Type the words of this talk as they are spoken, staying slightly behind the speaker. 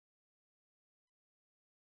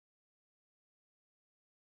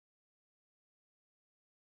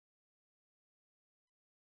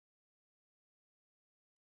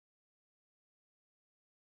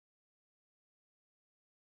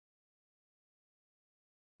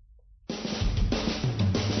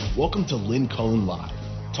Welcome to Lynn Cullen Live,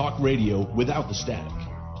 talk radio without the static.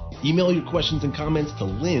 Email your questions and comments to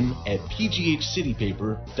lynn at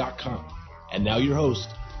pghcitypaper.com. And now your host,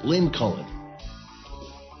 Lynn Cullen.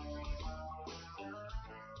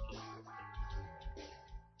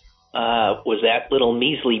 Was that little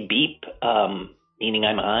measly beep meaning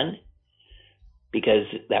I'm on? Because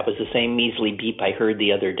that was the same measly beep I heard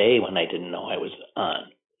the other day when I didn't know I was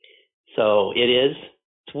on. So it is.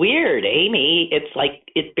 It's weird, Amy. It's like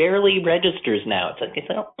it barely registers now. It's like,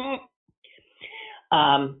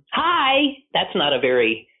 hi. That's not a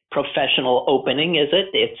very professional opening, is it?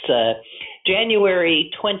 It's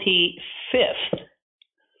January 25th,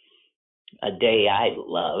 a day I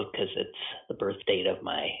love because it's the birth date of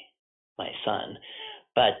my son.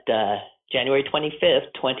 But January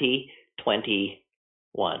 25th,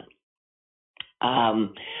 2021.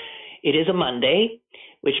 It is a Monday,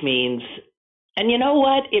 which means, and you know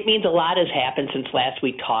what? It means a lot has happened since last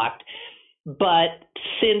we talked. But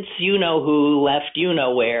since you know who left you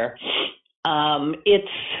know where, it's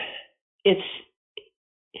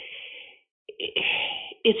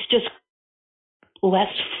just less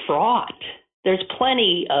fraught. There's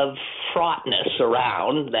plenty of fraughtness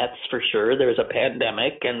around, that's for sure. There's a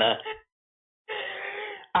pandemic and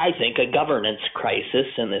I think a governance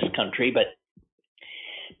crisis in this country, but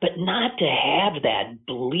not to have that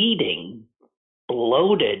bleeding,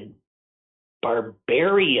 bloated,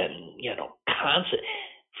 barbarian, constant,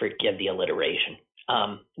 forgive the alliteration,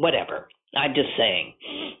 whatever. I'm just saying,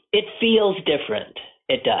 it feels different.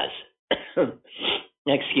 It does.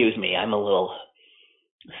 Excuse me, I'm a little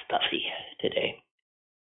stuffy today.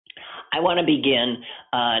 I want to begin,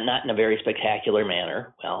 not in a very spectacular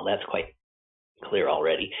manner. Well, that's quite clear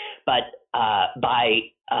already, but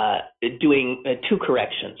by doing two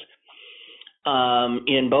corrections.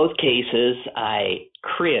 In both cases, I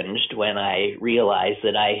cringed when I realized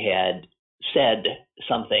that I had said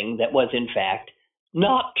something that was in fact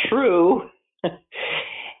not true.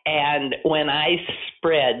 And when I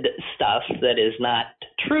spread stuff that is not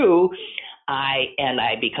true,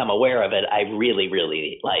 I become aware of it, I really,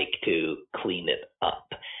 really like to clean it up.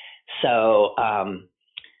 So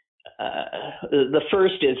the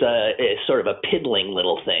first is sort of a piddling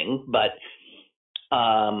little thing, but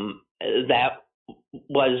that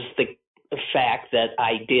was the fact that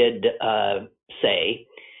I did say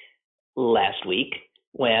last week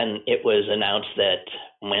when it was announced that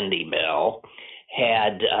Wendy Bell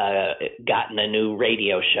had gotten a new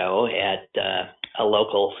radio show at a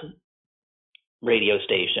local radio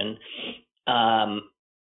station.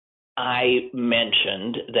 I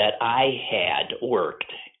mentioned that I had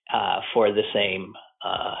worked for the same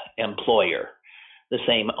employer, the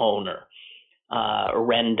same owner,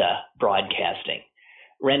 Renda Broadcasting.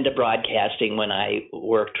 Renda Broadcasting, when I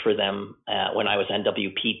worked for them, when I was on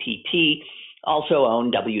WPTT, also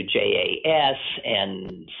owned WJAS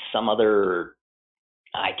and some other,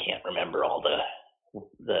 I can't remember all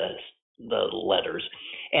the letters,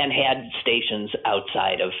 and had stations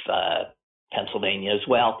outside of Pennsylvania as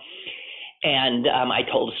well. And I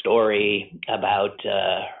told a story about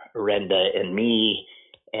Renda and me,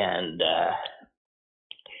 and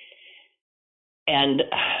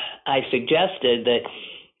I suggested that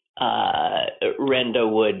Renda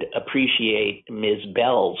would appreciate Ms.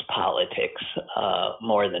 Bell's politics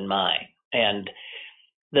more than mine. And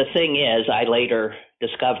the thing is, I later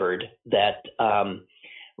discovered that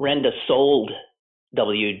Renda sold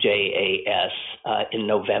WJAS in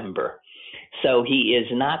November. So he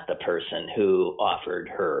is not the person who offered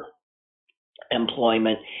her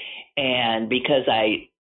employment. And because I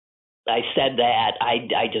said that,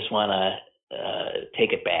 I just want to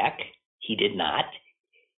take it back. He did not.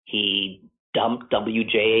 He dumped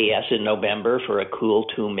WJAS in November for a cool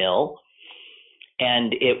 $2 million.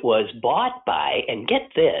 And it was bought by, and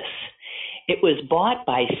get this, it was bought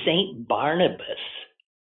by St. Barnabas.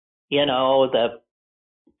 You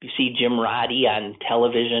see Jim Roddy on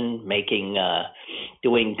television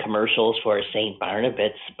doing commercials for St.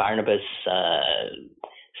 Barnabas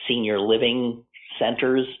senior living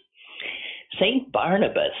centers. St.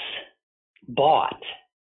 Barnabas bought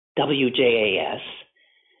WJAS,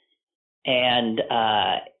 and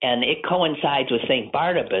it coincides with St.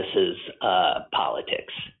 Barnabas's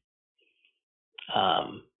politics.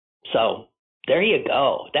 So there you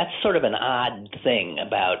go. That's sort of an odd thing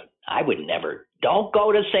about. I would never. Don't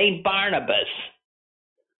go to St. Barnabas.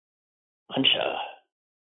 Bunch of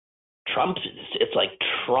Trump. It's like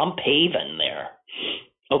Trump haven there.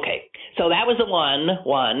 Okay, so that was the one,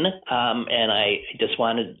 and I just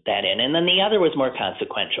wanted that in. And then the other was more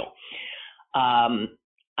consequential.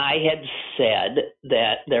 I had said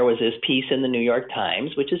that there was this piece in the New York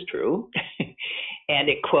Times, which is true, and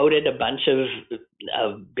it quoted a bunch of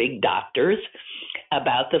big doctors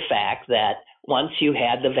about the fact that once you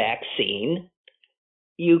had the vaccine,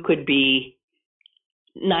 you could be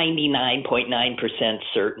 99.9%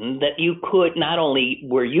 certain that you could, not only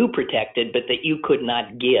were you protected, but that you could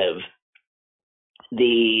not give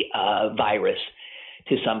the virus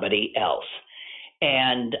to somebody else.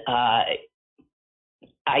 And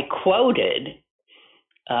I quoted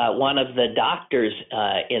one of the doctors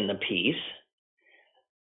in the piece,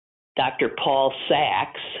 Dr. Paul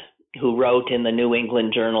Sachs, who wrote in the New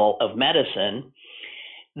England Journal of Medicine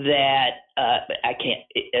that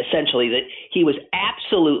essentially that he was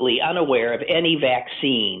absolutely unaware of any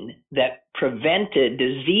vaccine that prevented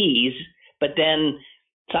disease, but then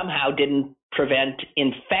somehow didn't prevent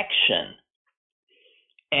infection.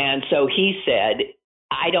 And so he said,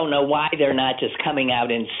 I don't know why they're not just coming out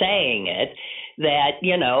and saying it, that,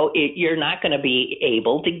 you're not going to be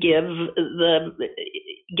able to give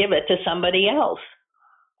it to somebody else.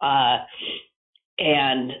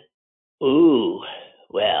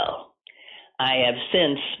 Well, I have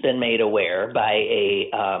since been made aware by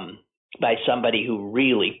somebody who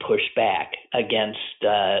really pushed back against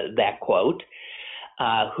that quote,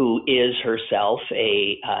 who is herself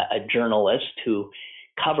a journalist who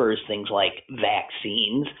covers things like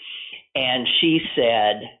vaccines. And she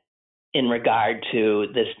said, in regard to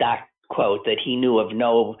this quote, that he knew of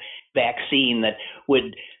no vaccine that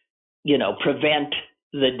would, prevent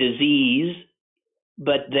the disease,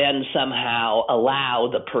 but then somehow allow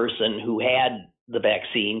the person who had the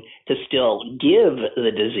vaccine to still give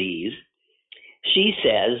the disease. She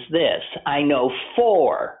says this: I know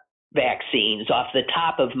 4 vaccines off the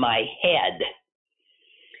top of my head.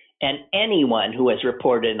 And anyone who has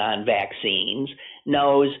reported on vaccines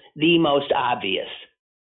knows the most obvious,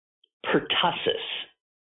 pertussis.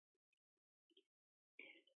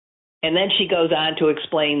 And then she goes on to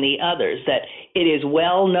explain the others, that it is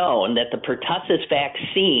well known that the pertussis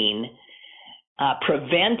vaccine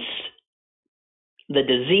prevents the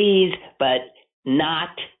disease, but not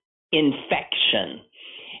infection.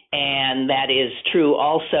 And that is true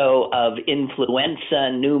also of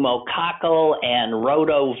influenza, pneumococcal, and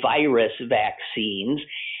rotavirus vaccines.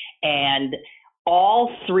 And all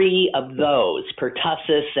 3 of those,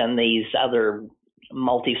 pertussis and these other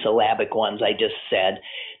multisyllabic ones I just said,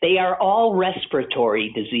 they are all respiratory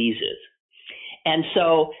diseases. And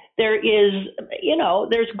so there is,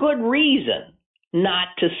 there's good reason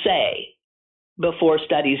not to say, before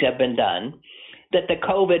studies have been done, that the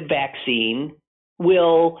COVID vaccine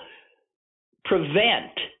will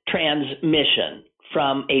prevent transmission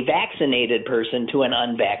from a vaccinated person to an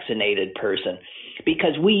unvaccinated person,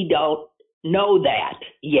 because we don't know that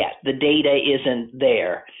yet. The data isn't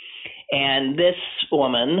there. And this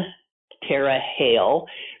woman, Tara Hale,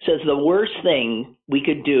 says the worst thing we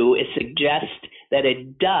could do is suggest that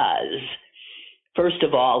it does. First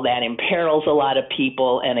of all, that imperils a lot of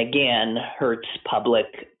people and, again, hurts public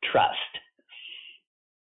trust.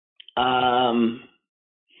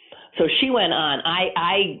 So she went on.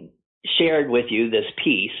 I shared with you this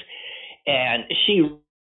piece, and she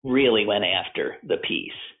really went after the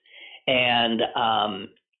piece. And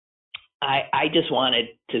I just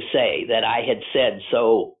wanted to say that I had said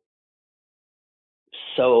so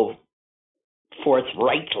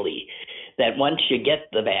forthrightly that once you get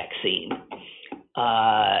the vaccine,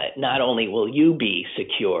 not only will you be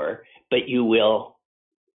secure, but you will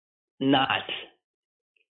not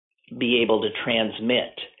be able to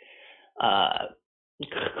transmit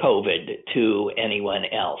COVID to anyone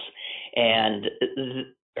else. And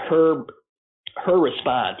her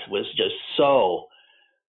response was just so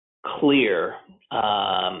clear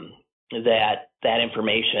that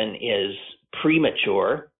information is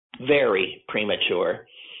premature, very premature,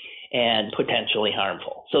 and potentially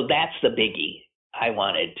harmful. So that's the biggie I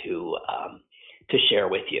wanted to share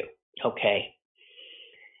with you. Okay.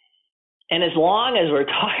 And as long as we're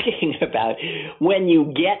talking about when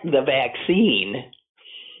you get the vaccine,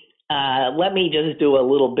 let me just do a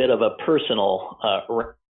little bit of a personal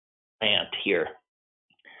rant here.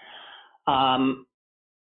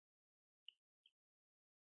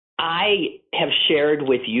 I have shared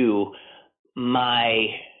with you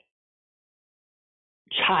my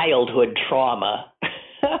childhood trauma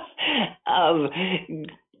of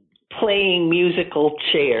playing musical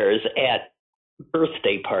chairs at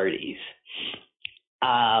birthday parties.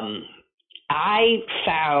 I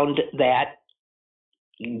found that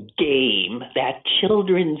game, that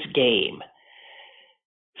children's game,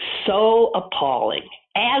 so appalling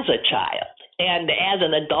as a child. And as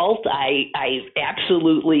an adult, I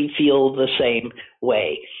absolutely feel the same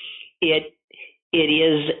way. It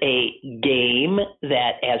is a game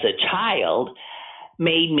that, as a child,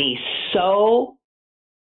 made me so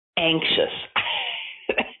anxious,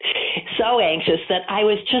 so anxious that I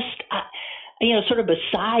was just, sort of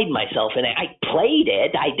beside myself. And I played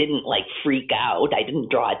it. I didn't like freak out. I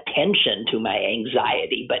didn't draw attention to my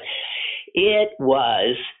anxiety, but it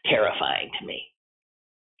was terrifying to me.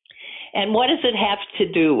 And what does it have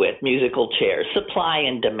to do with musical chairs? Supply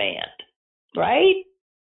and demand, right?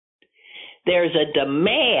 There's a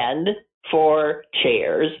demand for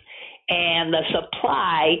chairs, and the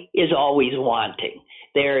supply is always wanting.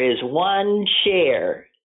 There is one chair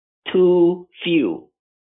too few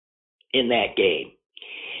in that game.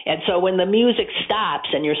 And so when the music stops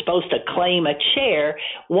and you're supposed to claim a chair,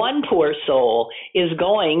 one poor soul is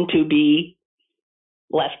going to be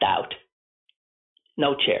left out.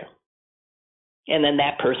 No chair. And then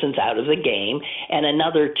that person's out of the game and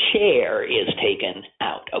another chair is taken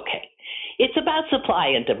out. Okay. It's about supply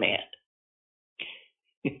and demand.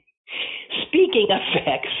 Speaking of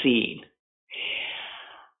vaccine,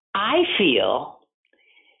 I feel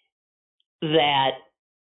that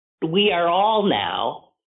we are all now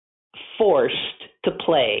forced to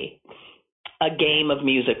play a game of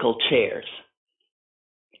musical chairs.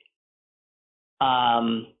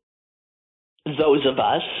 Those of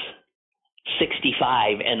us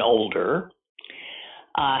 65 and older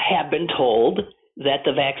have been told that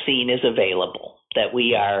the vaccine is available, that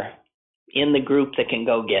we are in the group that can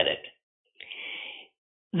go get it.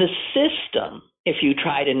 The system, if you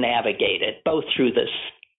try to navigate it, both through the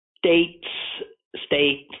state,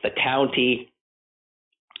 the county,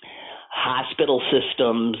 hospital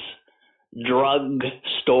systems, drug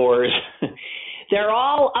stores, they're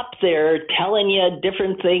all up there telling you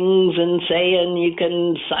different things and saying you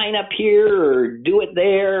can sign up here or do it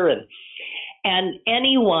there. And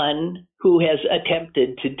anyone who has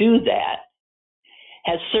attempted to do that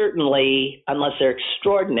has certainly, unless they're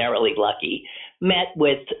extraordinarily lucky, met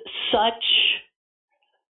with such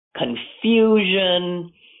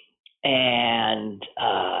confusion and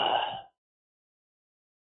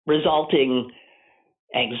resulting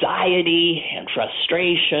anxiety and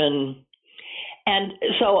frustration. And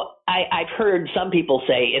so I've heard some people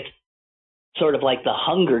say it's sort of like the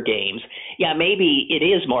Hunger Games. Yeah, maybe it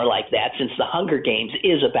is more like that, since the Hunger Games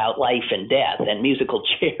is about life and death and musical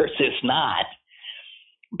chairs is not.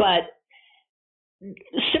 But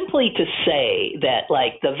simply to say that,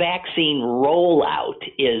 like, the vaccine rollout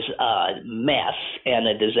is a mess and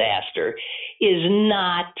a disaster is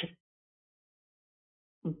not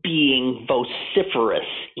being vociferous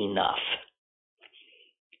enough.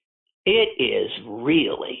 It is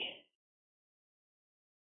really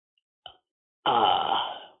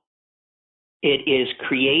it is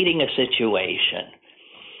creating a situation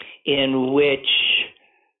in which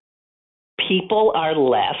people are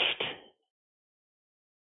left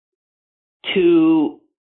to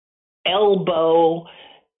elbow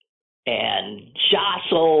and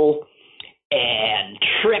jostle and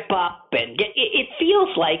trip up and get, it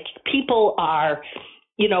feels like people are,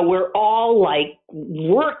 we're all like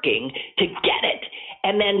working to get it.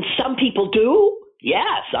 And then some people do.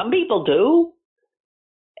 Yeah, some people do.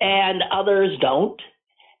 And others don't.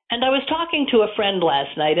 And I was talking to a friend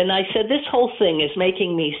last night and I said, this whole thing is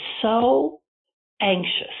making me so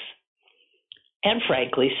anxious and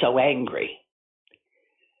frankly so angry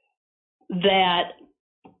that,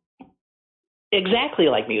 exactly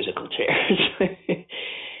like musical chairs,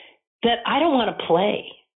 that I don't want to play.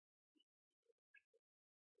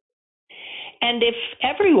 And if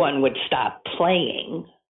everyone would stop playing,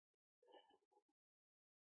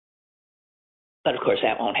 but of course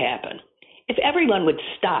that won't happen. If everyone would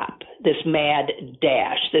stop this mad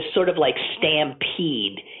dash, this sort of like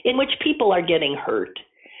stampede in which people are getting hurt,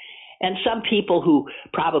 and some people who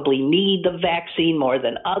probably need the vaccine more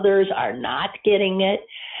than others are not getting it,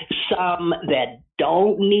 some that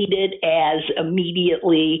don't need it as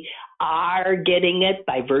immediately are getting it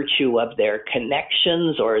by virtue of their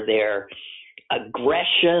connections or their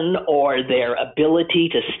aggression or their ability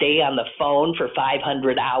to stay on the phone for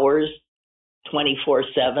 500 hours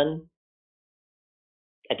 24/7.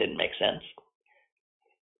 That didn't make sense.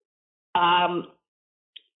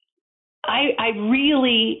 I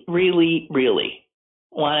really, really, really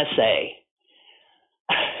want to say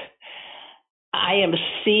I am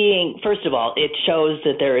seeing, first of all, it shows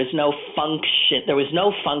that there was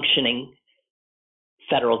no functioning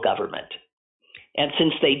federal government. And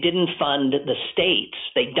since they didn't fund the states,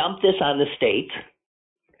 they dumped this on the states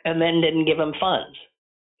and then didn't give them funds.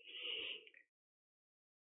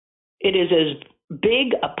 it is as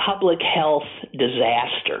big a public health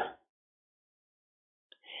disaster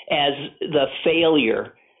as the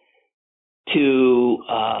failure to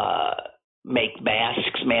make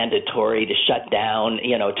masks mandatory, to shut down,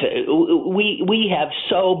 we have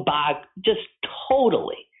just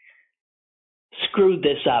totally screwed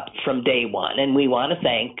this up from day one, and we want to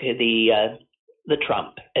thank the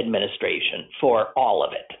Trump administration for all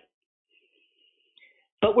of it.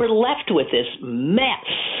 But we're left with this mess.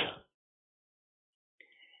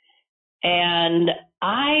 And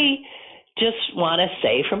I just want to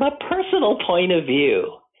say, from a personal point of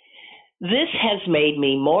view, this has made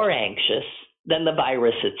me more anxious than the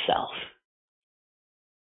virus itself.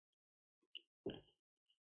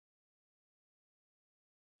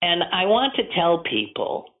 And I want to tell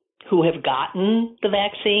people who have gotten the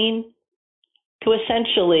vaccine to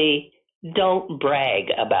essentially don't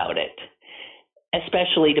brag about it,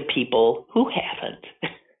 especially to people who haven't.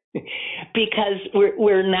 Because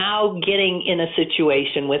we're now getting in a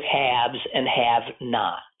situation with haves and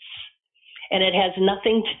have-nots. And it has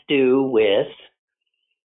nothing to do with,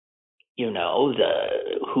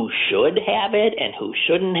 who should have it and who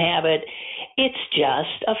shouldn't have it. It's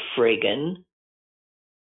just a friggin'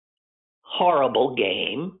 horrible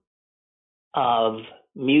game of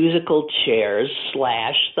musical chairs /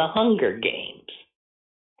 the Hunger Games.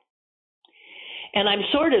 And I'm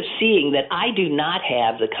sort of seeing that I do not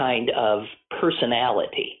have the kind of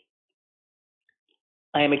personality.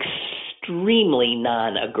 I am extremely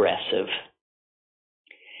non-aggressive.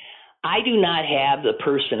 I do not have the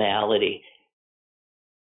personality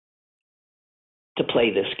to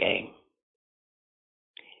play this game.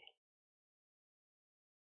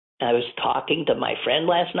 I was talking to my friend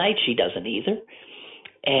last night. She doesn't either.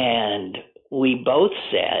 And we both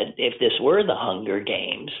said, if this were the Hunger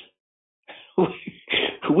Games,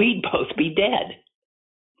 we'd both be dead.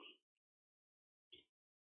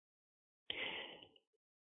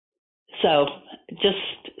 So, just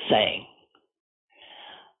saying.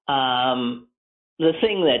 The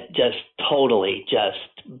thing that just totally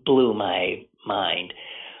just blew my mind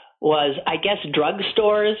was, I guess,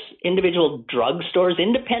 drugstores, individual drugstores,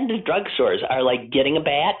 independent drugstores are like getting a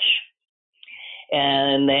batch.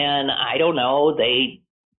 And then, I don't know, they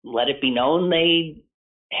let it be known they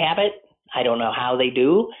have it. I don't know how they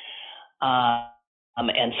do.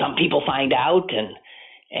 And some people find out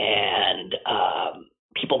and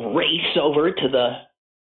people race over to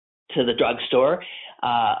the drugstore.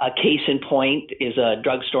 A case in point is a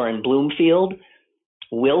drugstore in Bloomfield,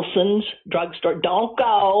 Wilson's drugstore. Don't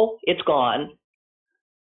go, it's gone.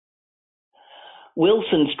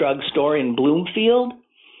 Wilson's drugstore in Bloomfield,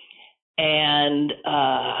 and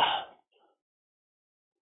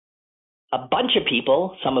a bunch of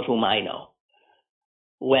people, some of whom I know,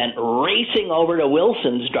 went racing over to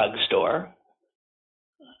Wilson's drugstore,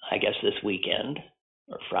 I guess this weekend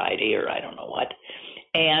or Friday or I don't know what,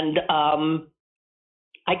 and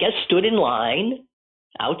I guess stood in line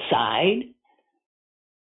outside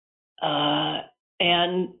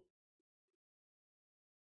and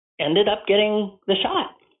ended up getting the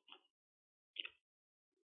shot.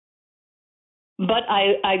 But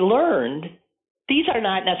I learned these are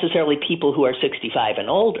not necessarily people who are 65 and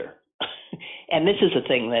older. And this is the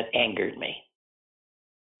thing that angered me.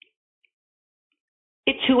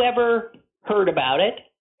 It's whoever heard about it.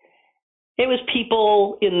 It was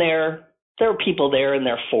people there were people there in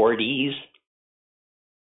their 40s,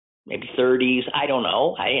 maybe 30s. I don't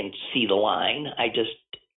know. I didn't see the line. I just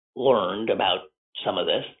learned about some of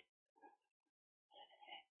this.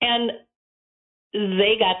 And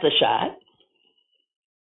they got the shot.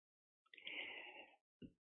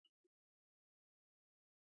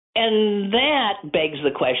 And that begs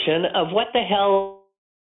the question of what the hell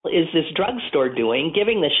is this drugstore doing,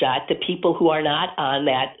 giving the shot to people who are not on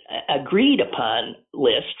that agreed upon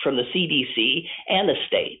list from the CDC and the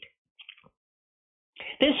state?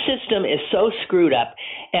 This system is so screwed up,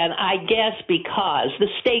 and I guess because the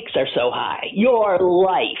stakes are so high, your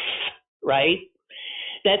life, right,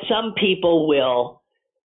 that some people will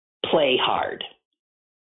play hard.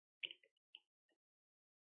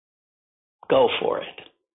 Go for it.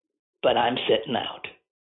 But I'm sitting out.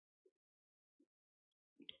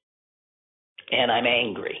 And I'm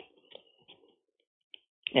angry.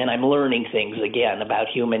 And I'm learning things again about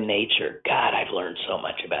human nature. God, I've learned so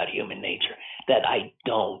much about human nature that I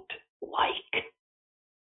don't like.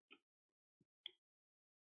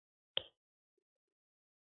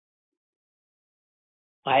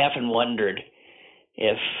 I often wondered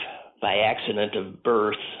if by accident of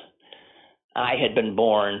birth I had been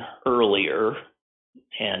born earlier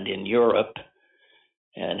and in Europe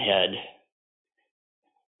and had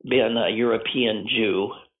been a European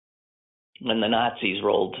Jew when the Nazis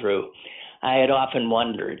rolled through, I had often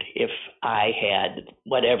wondered if I had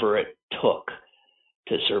whatever it took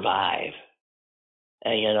to survive.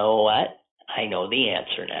 And you know what? I know the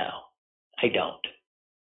answer now. I don't.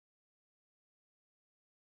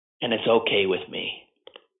 And it's okay with me.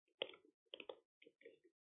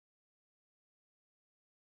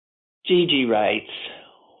 Gigi writes,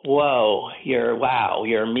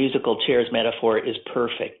 your musical chairs metaphor is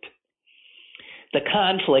perfect. The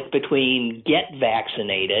conflict between get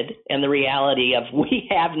vaccinated and the reality of we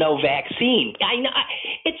have no vaccine. I know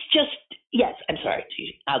it's just, yes, I'm sorry,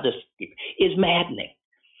 Gigi, is maddening.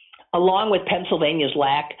 Along with Pennsylvania's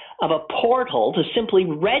lack of a portal to simply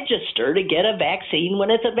register to get a vaccine when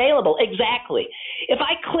it's available. Exactly. If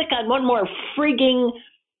I click on one more frigging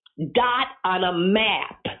dot on a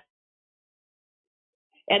map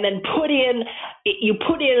and then you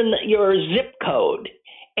put in your zip code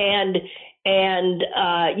and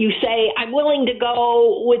you say, I'm willing to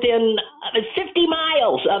go within 50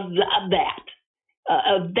 miles of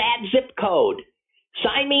that zip code.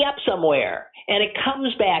 Sign me up somewhere. And it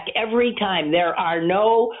comes back every time. There are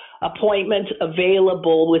no appointments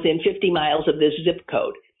available within 50 miles of this zip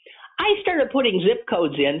code. I started putting zip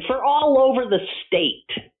codes in for all over the state,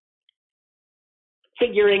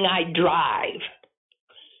 figuring I'd drive.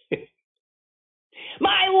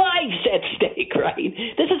 My life's at stake, right?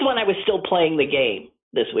 This is when I was still playing the game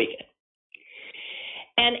this weekend.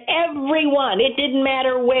 And everyone, it didn't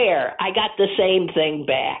matter where, I got the same thing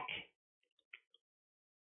back.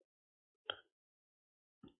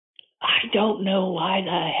 I don't know why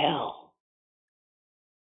the hell.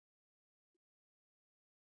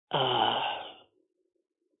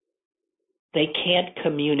 They can't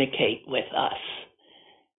communicate with us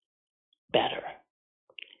better.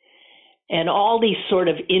 And all these sort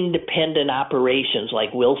of independent operations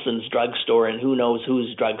like Wilson's drugstore and who knows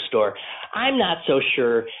whose drugstore, I'm not so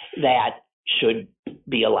sure that should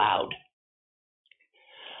be allowed.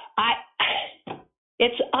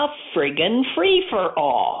 It's a friggin'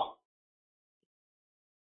 free-for-all.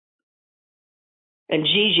 And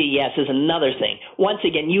Gigi, yes, is another thing. Once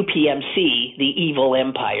again, UPMC, the evil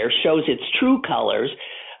empire, shows its true colors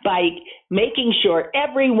by making sure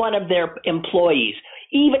every one of their employees,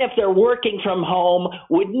 even if they're working from home,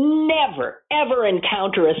 would never, ever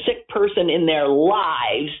encounter a sick person in their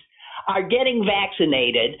lives, are getting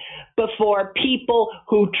vaccinated before people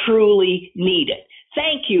who truly need it.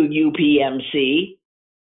 Thank you, UPMC.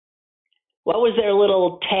 What was their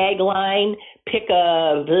little tagline? Pick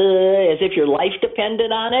as if your life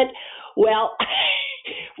depended on it. Well,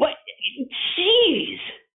 what? Jeez.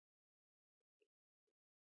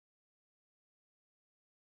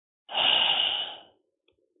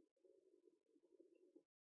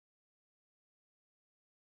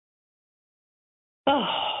 Oh,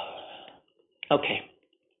 okay.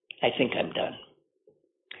 I think I'm done.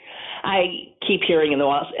 I keep hearing in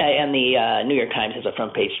the New York Times has a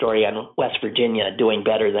front page story on West Virginia doing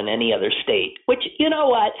better than any other state, which, you know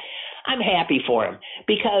what, I'm happy for them,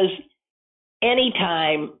 because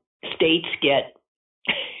anytime states get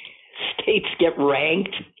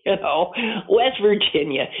ranked, West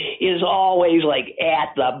Virginia is always like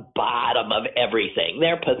at the bottom of everything.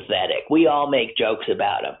 They're pathetic. We all make jokes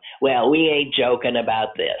about them. Well, we ain't joking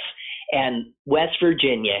about this. And West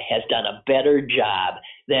Virginia has done a better job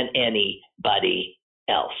than anybody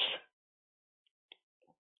else.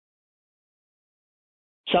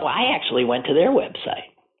 So I actually went to their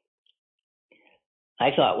website.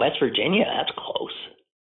 I thought, West Virginia, that's close.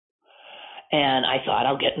 And I thought,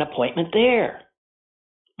 I'll get an appointment there.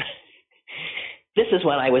 This is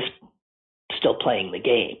when I was still playing the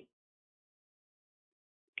game.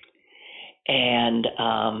 And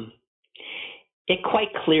it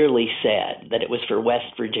quite clearly said that it was for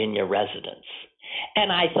West Virginia residents.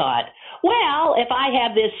 And I thought, well, if I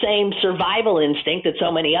have this same survival instinct that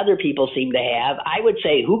so many other people seem to have, I would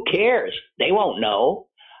say, who cares? They won't know.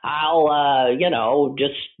 I'll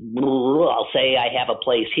say I have a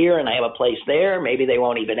place here and I have a place there. Maybe they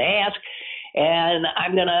won't even ask. And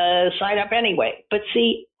I'm going to sign up anyway. But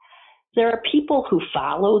see, there are people who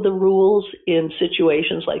follow the rules in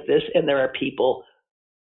situations like this, and there are people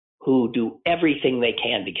who do everything they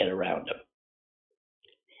can to get around them.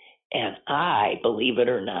 And I, believe it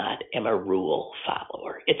or not, am a rule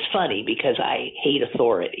follower. It's funny because I hate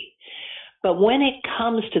authority. But when it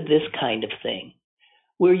comes to this kind of thing,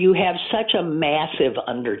 where you have such a massive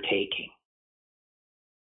undertaking,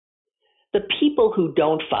 the people who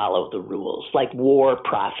don't follow the rules, like war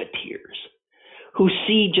profiteers, who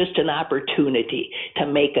see just an opportunity to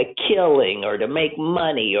make a killing or to make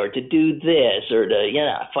money or to do this or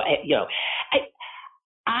to,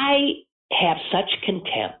 I have such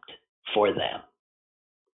contempt for them.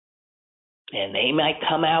 And they might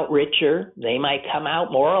come out richer. They might come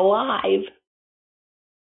out more alive.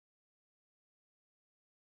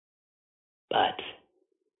 But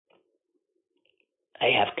I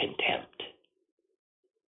have contempt.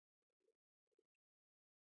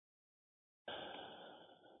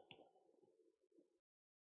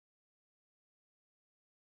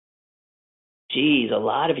 Geez, a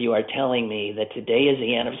lot of you are telling me that today is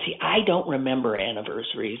the anniversary. I don't remember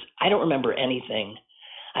anniversaries. I don't remember anything.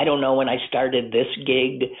 I don't know when I started this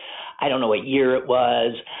gig. I don't know what year it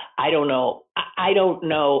was. I don't know. I don't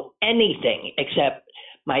know anything except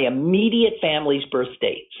my immediate family's birth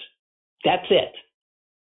dates. That's it.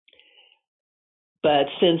 But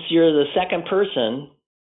since you're the second person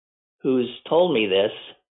who's told me this,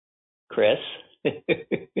 Chris,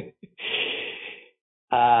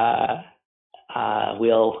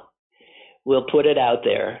 we'll put it out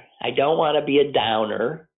there. I don't want to be a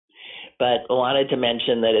downer, but I wanted to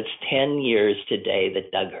mention that it's 10 years today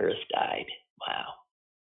that Doug Hurst died. Wow.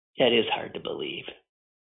 That is hard to believe.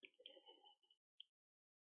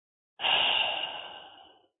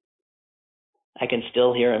 I can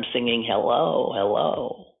still hear him singing hello,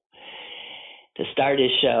 hello. To start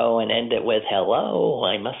his show and end it with hello,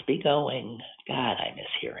 I must be going. God, I miss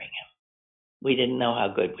hearing him. We didn't know how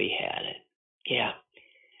good we had it. Yeah.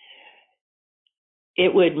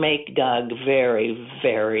 It would make Doug very,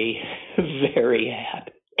 very, very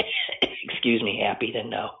happy. Excuse me, happy to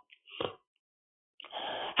know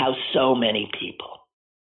how so many people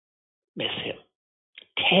miss him.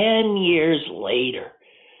 10 years later,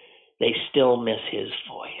 they still miss his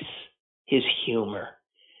voice, his humor,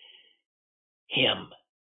 him.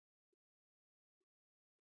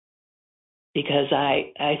 Because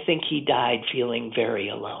I think he died feeling very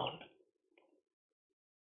alone.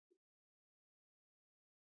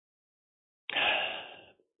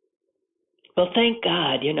 Well, thank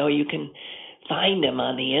God, you can find him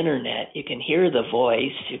on the internet. You can hear the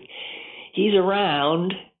voice. He's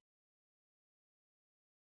around.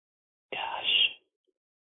 Gosh.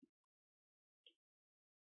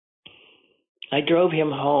 I drove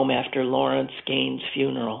him home after Lawrence Gaines'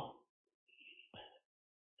 funeral.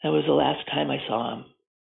 That was the last time I saw him.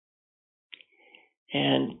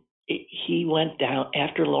 And he went down,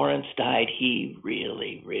 after Lawrence died, he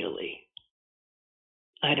really, really,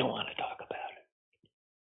 I don't want to talk about it.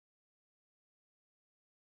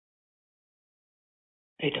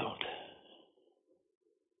 I don't.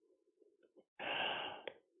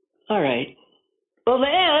 All right. Well,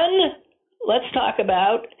 then, let's talk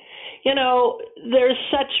about, there's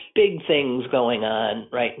such big things going on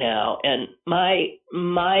right now. And my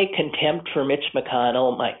contempt for Mitch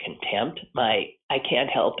McConnell, I can't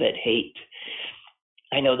help it, hate.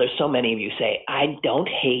 I know there's so many of you say, I don't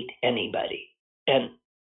hate anybody. And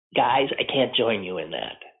guys, I can't join you in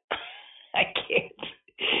that. I can't.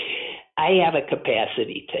 I have a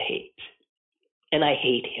capacity to hate. And I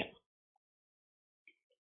hate him.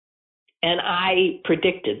 And I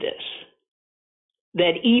predicted this,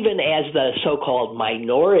 that even as the so-called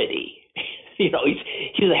minority, he's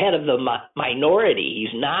the head of the minority,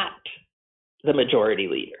 he's not the majority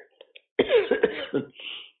leader.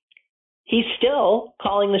 He's still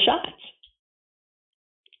calling the shots.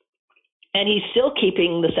 And he's still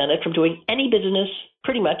keeping the Senate from doing any business,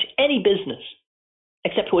 pretty much any business,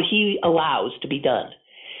 except what he allows to be done.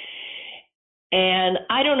 And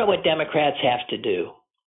I don't know what Democrats have to do,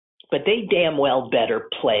 but they damn well better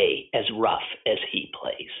play as rough as he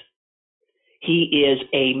plays. He is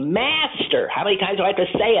a master. How many times do I have to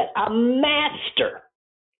say it? A master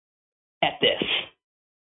at this.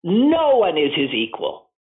 No one is his equal.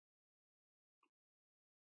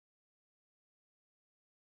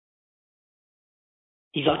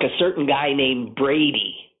 He's like a certain guy named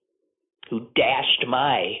Brady who dashed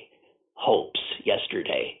my hopes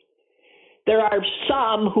yesterday. There are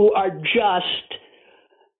some who are just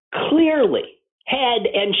clearly head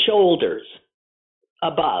and shoulders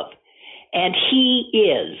above, and he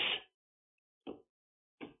is.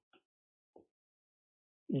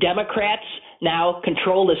 Democrats now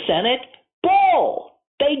control the Senate? Bull!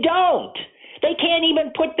 They don't. They can't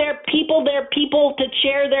even put their people to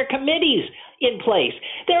chair their committees in place.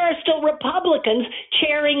 There are still Republicans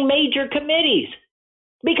chairing major committees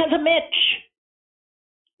because of Mitch.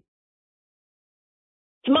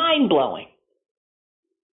 It's mind-blowing.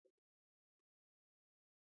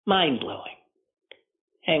 Mind-blowing.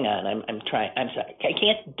 Hang on, I'm trying. I'm sorry.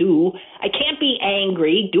 I can't be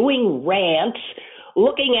angry doing rants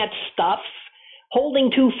looking at stuff,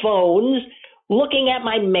 holding two phones, looking at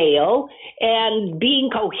my mail, and being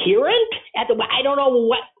coherent. I don't know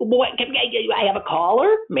what. I have a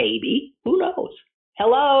caller? Maybe. Who knows?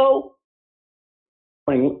 Hello?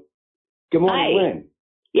 Morning. Good morning, Hi. Lynn.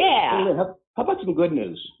 Yeah. Hey, Lynn, how about some good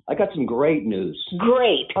news? I got some great news.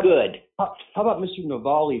 Great. Good. How about Mr.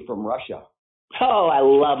 Navalny from Russia? Oh, I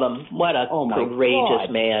love him. What a my courageous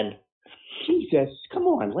God. man. Jesus, come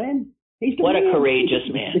on, Lynn. He's the What man. a courageous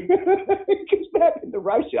man. He goes back into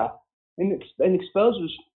Russia and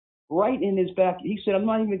exposes right in his back. He said, "I'm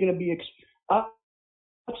not even going to be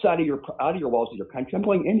outside of your walls of your country. I'm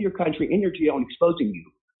going into your country, in your jail, and exposing you.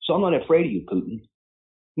 So I'm not afraid of you, Putin."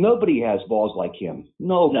 Nobody has balls like him.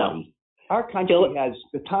 Nobody. No. Our country has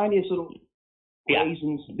the tiniest little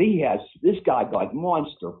raisins. This guy got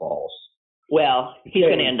monster balls. Well, he's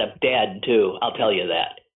going to end up dead too. I'll tell you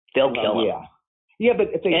that. They'll kill him. Yeah,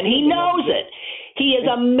 but and he knows it. He is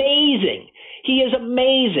amazing. He is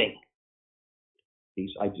amazing.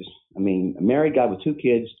 A married guy with two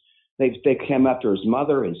kids. They came after his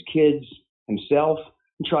mother, his kids, himself,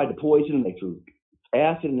 and tried to poison him. They threw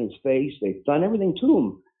acid in his face. They've done everything to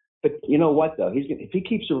him. But you know what, though? If he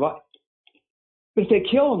keeps surviving. But if they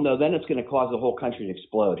kill him, though, then it's going to cause the whole country to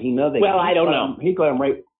explode. I don't know. He got him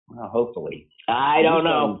right. Well, hopefully. I don't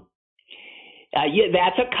know.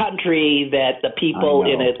 That's a country that the people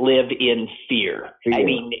in it live in fear. I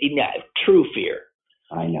mean, true fear.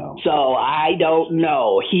 I know. So I don't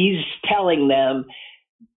know. He's telling them,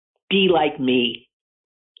 be like me.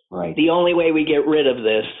 Right. The only way we get rid of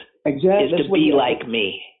this is to be like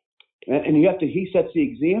me. And he sets the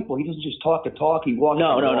example. He doesn't just talk the talk. He walks.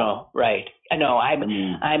 No. Right. No, I'm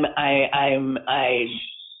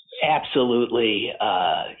absolutely,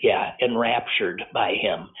 enraptured by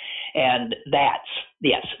him. And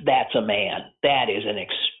that's a man. That is an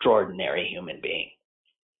extraordinary human being.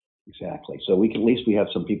 Exactly. So at least we have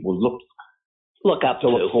some people look up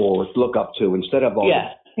to instead of all.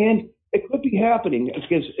 Yeah. And it could be happening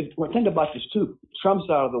because think about this too. Trump's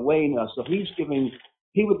out of the way now, so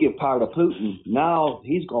he would give power to Putin. Now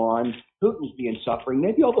he's gone. Putin's being suffering.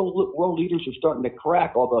 Maybe all the world leaders are starting to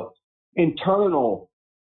crack all the internal.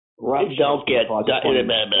 Right. Don't get. I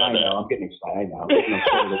know. I'm getting excited. I know.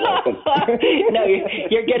 No,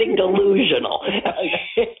 you're getting delusional.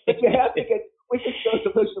 We could show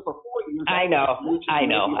delusional for 4 years. I know.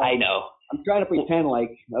 I'm trying to pretend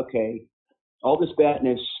like, okay, all this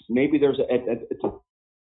badness, maybe there's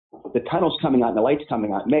the tunnel's coming out and the light's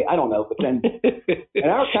coming out. I don't know. But then in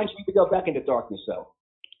our country, we go back into darkness, though.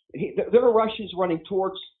 There are Russians running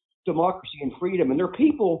towards democracy and freedom, and their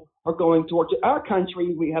people are going towards it. Our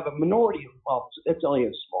country. We have a minority. Well, it's only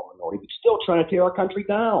a small minority, but still trying to tear our country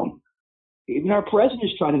down. Even our president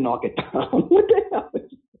is trying to knock it down. What the hell?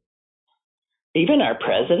 Even our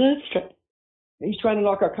president? He's trying to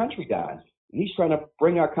knock our country down. He's trying to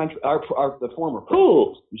bring our country, the former president.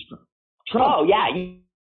 Who? Trump. Oh, yeah.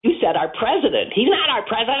 You said our president. He's not our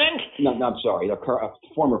president. No, I'm sorry. The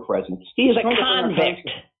former president. He's a convict.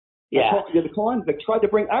 Yeah. The convict tried to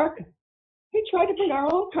bring our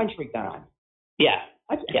own country down. Yeah.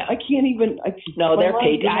 I can't even. No, they're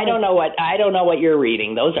I don't know what you're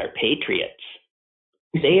reading. Those are patriots.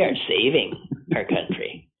 They are saving our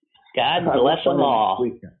country. God bless them all.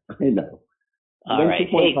 I know. All right.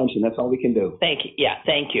 Hey, that's all we can do. Thank you. Yeah,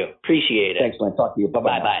 thank you. Appreciate it. Thanks, Lynn. Talk to you.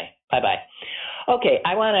 Bye-bye. Bye-bye. Bye-bye. Okay,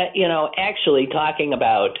 I want to, actually talking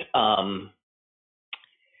about,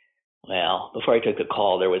 before I took the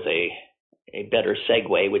call, there was a better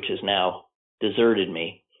segue, which has now deserted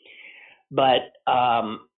me. But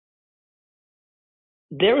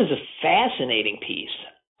there was a fascinating piece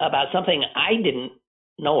about something I didn't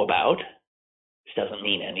know about. This doesn't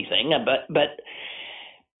mean anything, but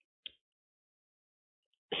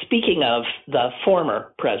speaking of the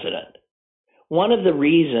former president, one of the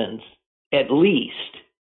reasons, at least,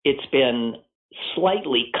 it's been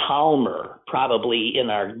slightly calmer, probably in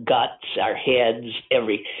our guts, our heads,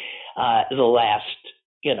 the last,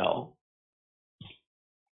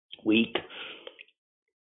 week,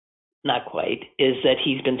 not quite, is that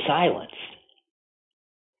he's been silenced.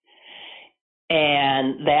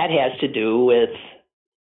 And that has to do with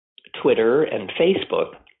Twitter and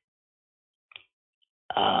Facebook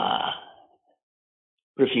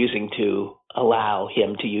refusing to allow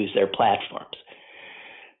him to use their platforms.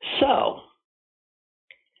 So,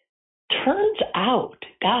 turns out,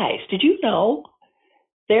 guys, did you know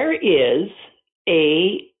there is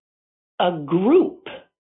a group,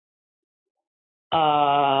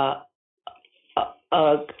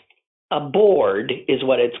 a board is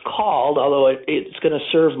what it's called, although it's going to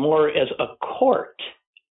serve more as a court.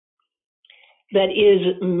 that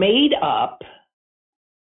is made up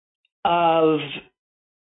of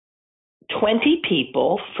 20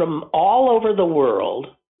 people from all over the world.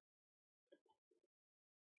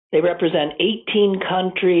 They represent 18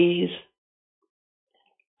 countries.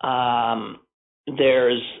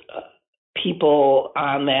 There's people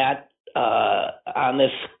on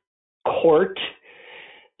this court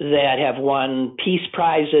that have won peace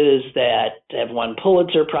prizes, that have won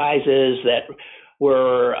Pulitzer prizes, that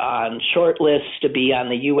were on short lists to be on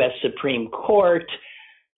the U.S. Supreme Court.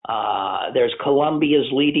 There's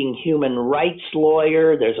Colombia's leading human rights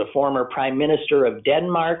lawyer. There's a former prime minister of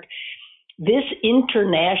Denmark. This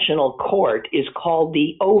international court is called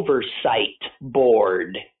the Oversight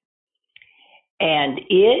Board, and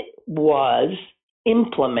it was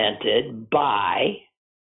implemented by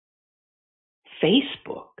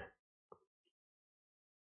Facebook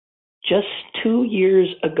just 2 years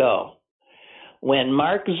ago, when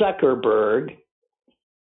Mark Zuckerberg,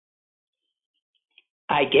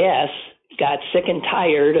 I guess, got sick and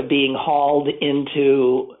tired of being hauled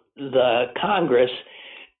into the Congress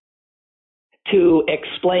to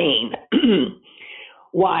explain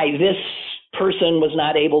why this person was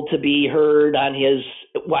not able to be heard on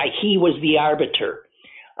why he was the arbiter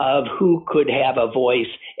of who could have a voice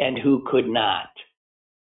and who could not.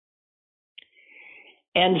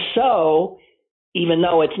 And so, even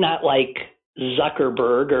though it's not like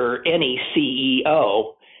Zuckerberg or any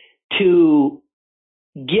CEO to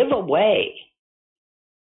give away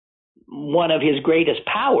one of his greatest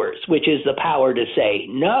powers, which is the power to say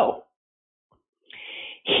no,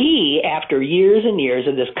 he, after years and years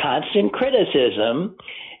of this constant criticism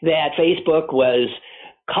that Facebook was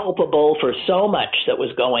culpable for so much that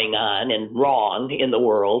was going on and wrong in the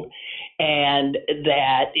world, and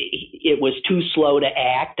that it was too slow to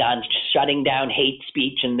act on shutting down hate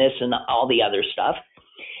speech and this and all the other stuff,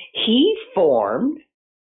 he formed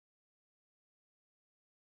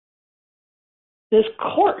this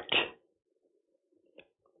court.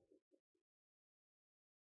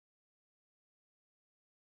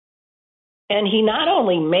 And he not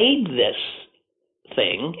only made this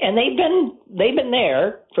thing, and they've been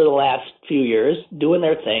there for the last few years doing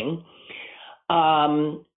their thing.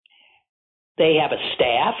 They have a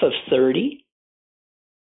staff of 30.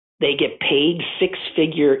 They get paid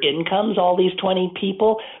six-figure incomes, all these 20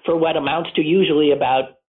 people, for what amounts to usually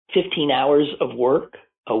about 15 hours of work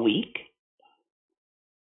a week.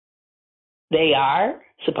 They are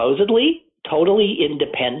supposedly totally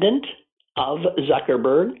independent of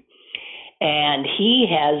Zuckerberg. And he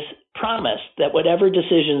has promised that whatever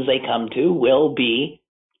decisions they come to will be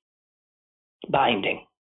binding.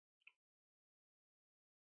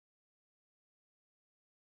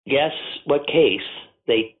 Guess what case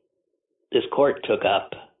this court took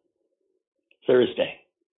up Thursday?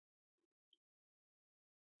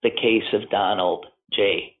 The case of Donald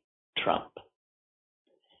J. Trump.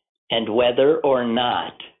 And whether or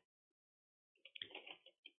not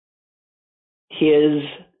his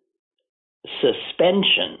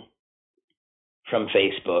suspension from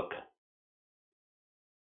Facebook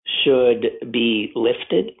should be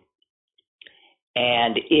lifted,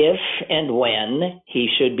 and if and when he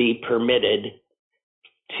should be permitted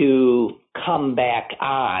to come back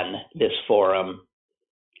on this forum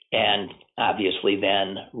and obviously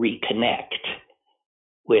then reconnect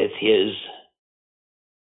with his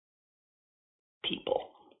people.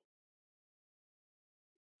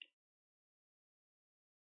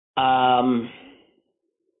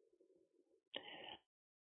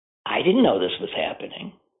 I didn't know this was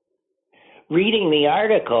happening. Reading the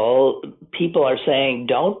article, people are saying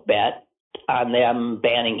don't bet on them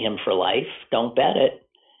banning him for life. Don't bet it.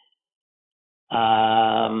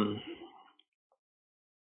 I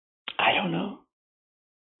don't know.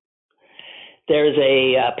 There's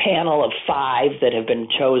a panel of 5 that have been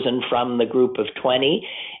chosen from the group of 20,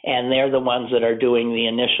 and they're the ones that are doing the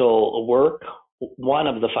initial work. One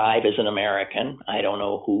of the 5 is an American. I don't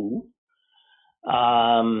know who.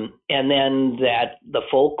 And then that the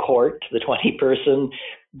full court, the 20-person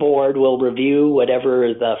board, will review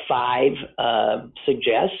whatever the 5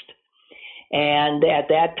 suggest. And at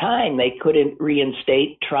that time, they couldn't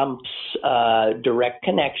reinstate Trump's direct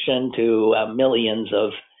connection to millions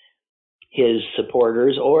of his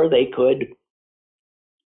supporters, or they could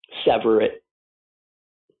sever it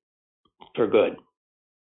for good.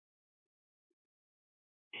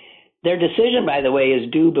 Their decision, by the way, is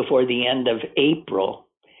due before the end of April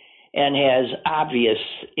and has obvious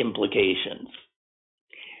implications.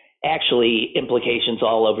 Actually, implications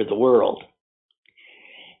all over the world.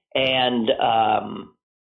 And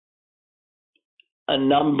a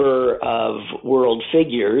number of world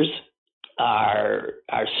figures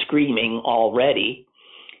are screaming already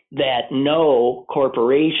that no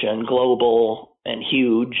corporation, global and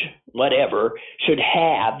huge, whatever, should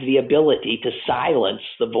have the ability to silence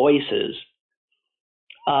the voices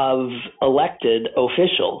of elected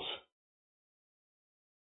officials.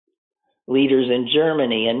 Leaders in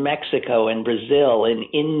Germany and Mexico and Brazil and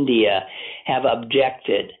India have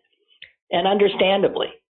objected, and understandably,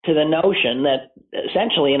 to the notion that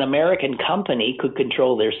essentially an American company could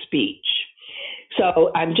control their speech.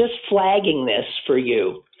 So I'm just flagging this for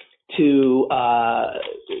you to,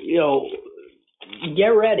 get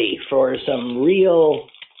ready for some real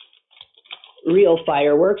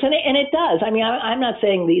fireworks. And it does. I mean, I'm not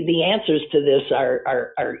saying the answers to this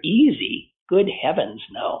are easy. Good heavens,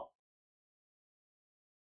 no.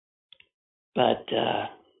 But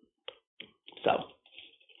so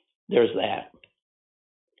there's that.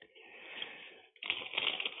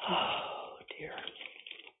 Oh dear.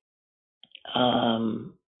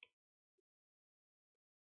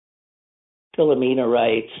 Philomena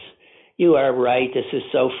writes, "You are right. This is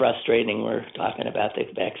so frustrating. We're talking about the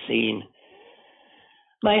vaccine.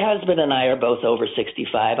 My husband and I are both over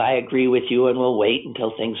 65. I agree with you, and we'll wait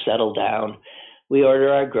until things settle down. We order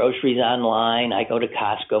our groceries online. I go to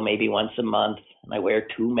Costco maybe once a month, and I wear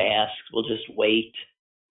 2 masks. We'll just wait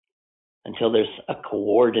until there's a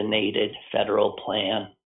coordinated federal plan.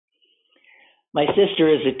 My sister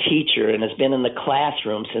is a teacher and has been in the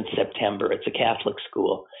classroom since September. It's a Catholic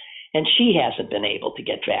school, and she hasn't been able to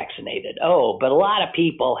get vaccinated. Oh, but a lot of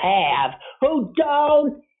people have who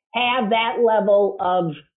don't have that level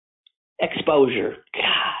of exposure.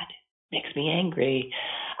 God, makes me angry.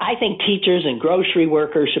 I think teachers and grocery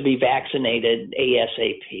workers should be vaccinated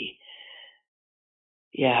ASAP.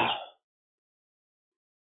 Yeah.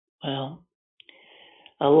 Well,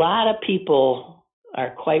 a lot of people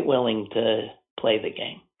are quite willing to play the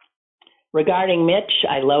game. Regarding Mitch,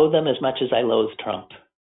 I loathe him as much as I loathe Trump.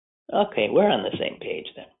 Okay, we're on the same page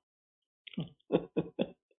then.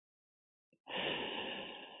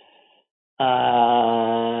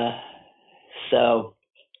 So,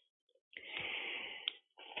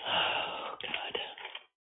 oh God.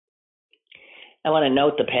 I want to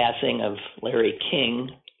note the passing of Larry King.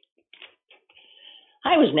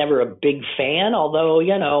 I was never a big fan, although,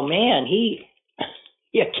 man,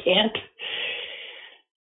 you can't,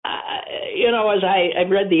 as I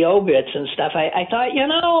read the obits and stuff, I thought,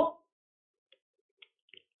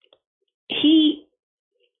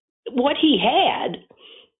 what he had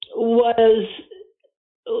was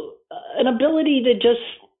an ability to just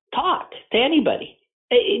talk to anybody,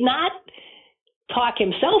 not talk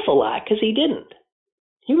himself a lot, because he didn't.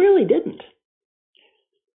 He really didn't.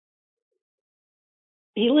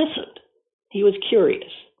 He listened. He was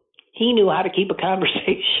curious. He knew how to keep a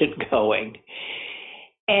conversation going.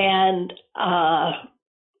 And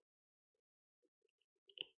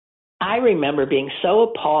I remember being so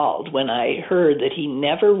appalled when I heard that he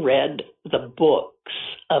never read the books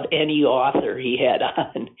of any author he had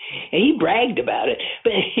on. And he bragged about it,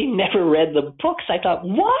 but he never read the books. I thought,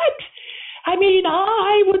 what? I mean,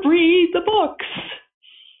 I would read the books.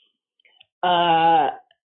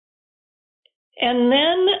 And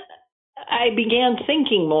then I began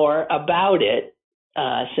thinking more about it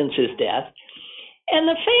since his death. And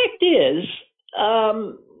the fact is,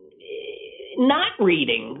 not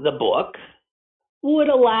reading the book would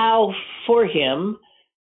allow for him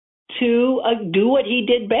to do what he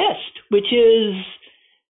did best, which is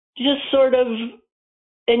just sort of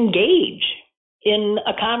engage in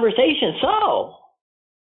a conversation. So,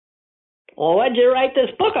 well, what'd you write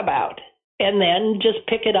this book about? And then just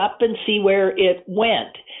pick it up and see where it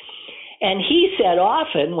went. And he said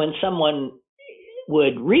often when someone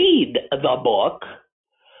would read the book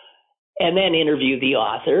and then interview the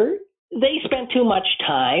author, they spent too much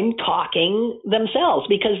time talking themselves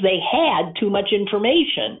because they had too much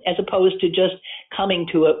information, as opposed to just coming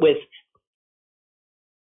to it with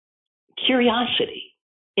curiosity,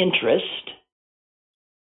 interest,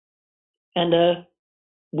 and a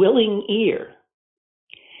willing ear.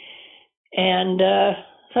 And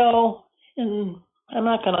so I'm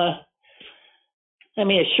not going to,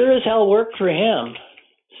 it sure as hell worked for him.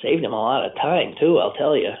 Saved him a lot of time, too, I'll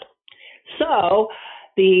tell you. So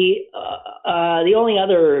the only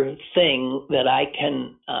other thing that I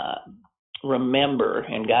can remember,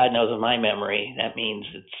 and God knows in my memory, that means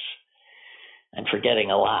I'm forgetting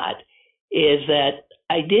a lot, is that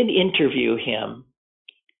I did interview him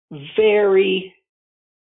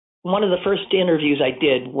one of the first interviews I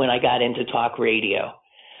did when I got into talk radio.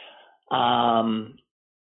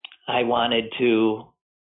 I wanted to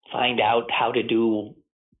find out how to do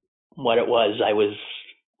what it was I was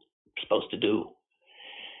supposed to do.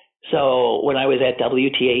 So when I was at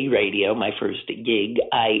WTA Radio, my first gig,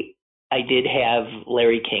 I did have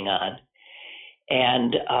Larry King on.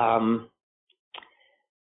 And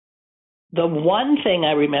the one thing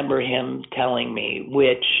I remember him telling me,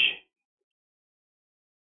 which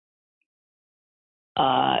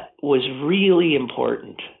was really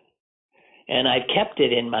important, and I've kept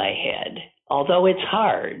it in my head, although it's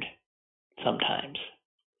hard sometimes.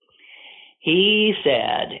 He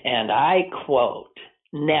said, and I quote,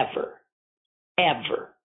 "Never,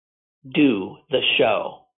 ever do the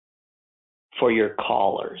show for your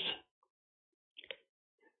callers."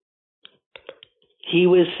 He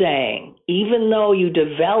was saying, even though you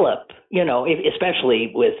develop,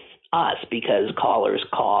 especially with us, because callers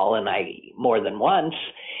call and I more than once,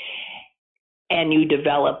 and you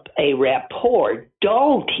develop a rapport,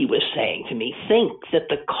 don't, he was saying to me, think that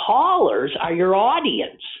the callers are your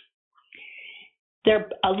audience. They're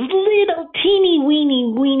a little teeny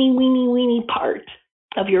weeny part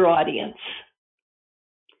of your audience.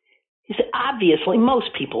 He said, obviously,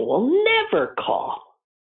 most people will never call,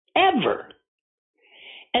 ever.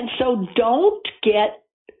 And so don't get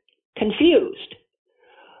confused.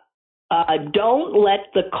 Don't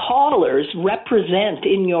let the callers represent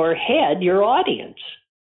in your head your audience.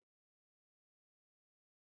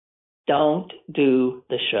 Don't do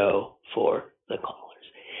the show for the callers.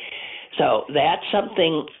 So that's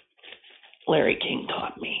something Larry King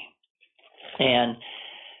taught me. And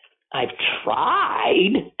I've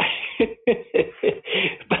tried,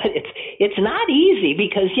 but it's not easy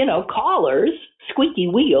because, callers, squeaky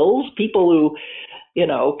wheels, people who,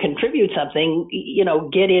 contribute something,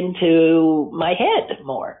 get into my head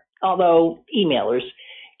more, although emailers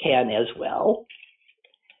can as well.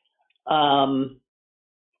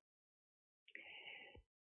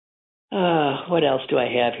 What else do I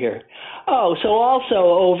have here? Oh, so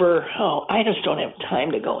also I just don't have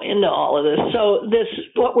time to go into all of this. So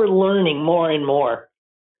what we're learning more and more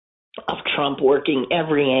of Trump working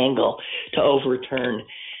every angle to overturn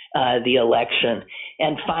the election,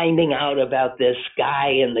 and finding out about this guy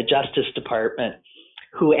in the Justice Department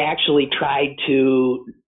who actually tried to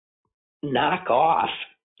knock off,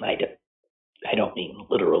 I don't mean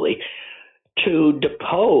literally, to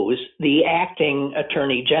depose the acting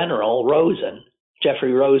Attorney General,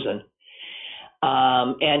 Jeffrey Rosen.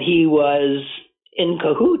 And he was in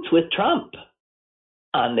cahoots with Trump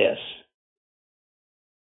on this.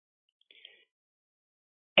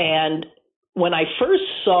 And when I first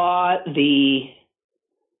saw the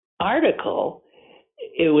article,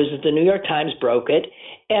 it was the New York Times broke it,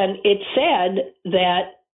 and it said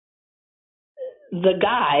that the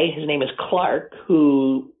guy, his name is Clark,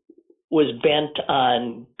 who was bent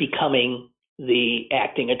on becoming the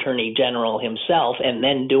acting Attorney General himself and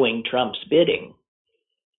then doing Trump's bidding,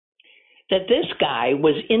 that this guy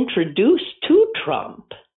was introduced to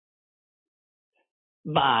Trump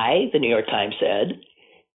by, the New York Times said,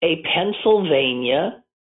 a Pennsylvania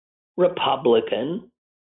Republican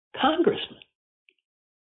congressman.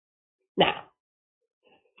 Now,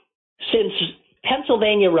 since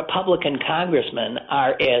Pennsylvania Republican congressmen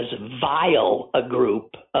are as vile a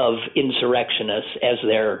group of insurrectionists as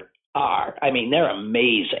there are, I mean, they're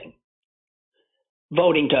amazing,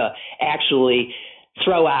 voting to actually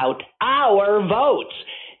throw out our votes.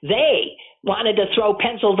 They wanted to throw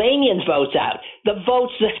Pennsylvanians' votes out, the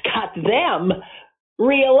votes that got them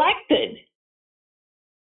reelected.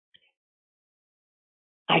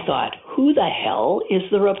 I thought, who the hell is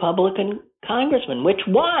the Republican congressman? Which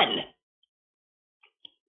one?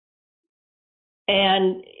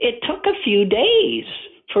 And it took a few days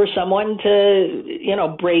for someone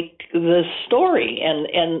to, break the story. And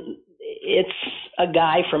it's a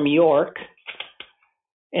guy from York,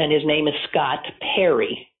 and his name is Scott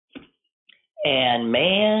Perry. And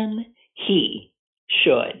man, he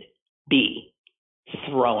should be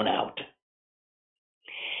thrown out.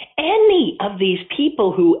 Any of these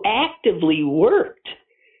people who actively worked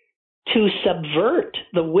to subvert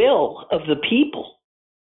the will of the people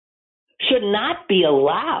should not be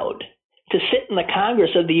allowed to sit in the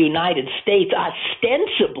Congress of the United States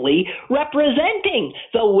ostensibly representing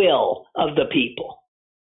the will of the people.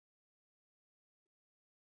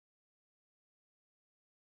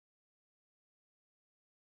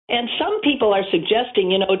 And some people are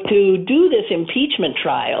suggesting, to do this impeachment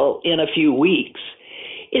trial in a few weeks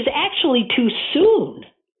is actually too soon,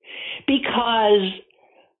 because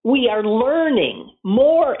we are learning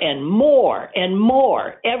more and more and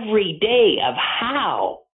more every day of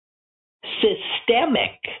how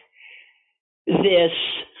systemic this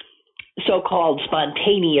so-called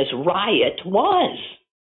spontaneous riot was.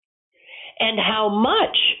 and how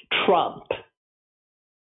much Trump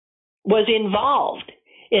was involved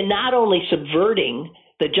in not only subverting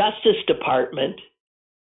the Justice Department,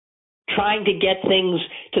 trying to get things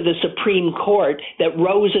to the Supreme Court that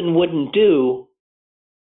Rosen wouldn't do,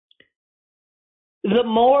 the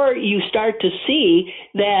more you start to see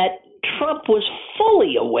that Trump was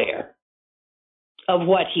fully aware of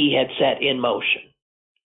what he had set in motion.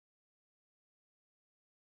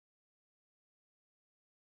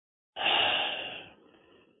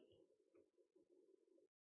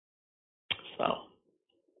 So,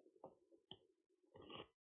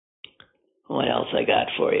 what else I got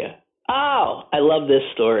for you? Oh, I love this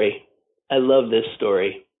story.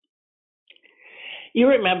 You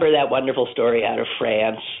remember that wonderful story out of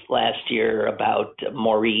France last year about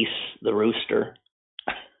Maurice the rooster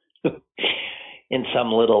in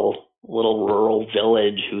some little rural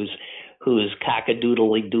village whose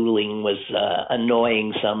cockadoodly doodling was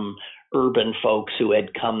annoying some urban folks who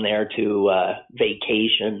had come there to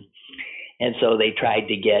vacation, and so they tried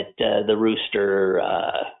to get the rooster,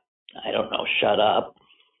 shut up,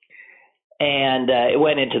 and it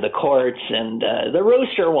went into the courts, and the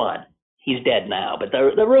rooster won. He's dead now, but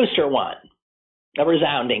the rooster won. A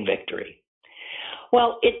resounding victory.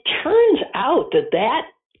 Well, it turns out that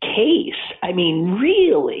case,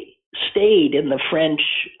 really stayed in the French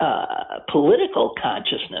political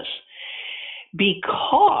consciousness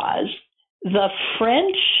because the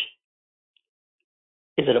French,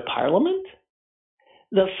 is it a parliament?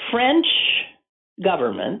 The French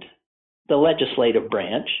government, the legislative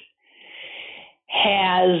branch,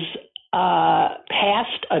 has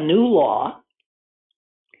passed a new law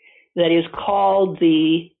that is called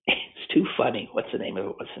it's too funny. What's the name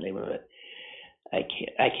of it?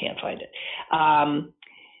 I can't find it.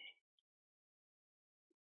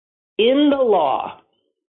 In the law,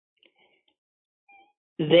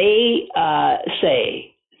 they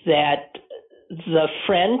say that the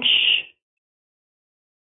French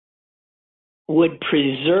would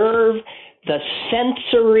preserve the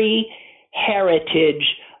sensory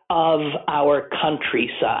heritage of our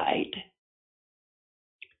countryside.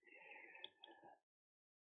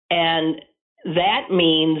 And that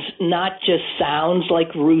means not just sounds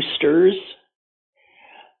like roosters,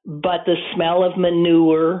 but the smell of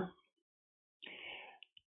manure,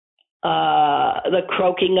 the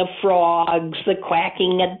croaking of frogs, the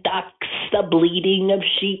quacking of ducks, the bleating of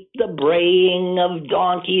sheep, the braying of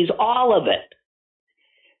donkeys, all of it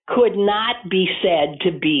could not be said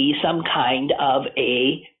to be some kind of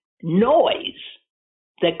a noise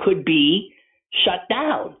that could be shut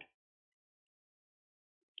down.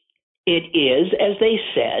 It is, as they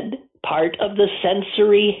said, part of the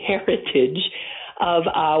sensory heritage of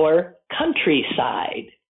our countryside.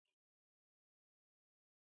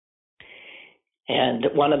 And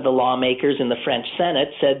one of the lawmakers in the French Senate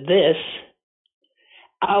said this: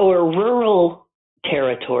 our rural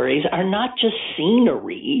territories are not just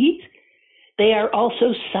scenery, they are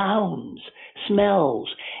also sounds, smells,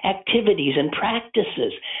 activities, and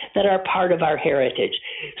practices that are part of our heritage.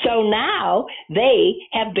 So now they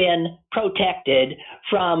have been protected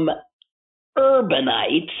from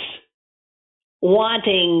urbanites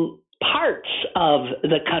wanting parts of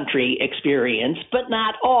the country experience, but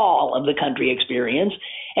not all of the country experience,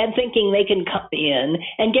 and thinking they can come in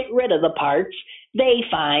and get rid of the parts they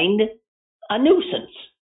find a nuisance.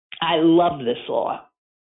 I love this law.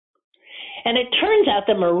 And it turns out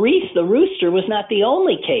that Maurice the rooster was not the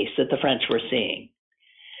only case that the French were seeing.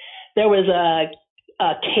 There was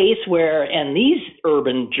a case where, and these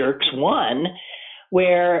urban jerks won,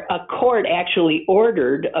 where a court actually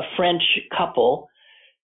ordered a French couple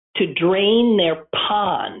to drain their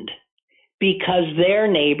pond because their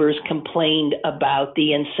neighbors complained about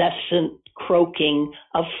the incessant croaking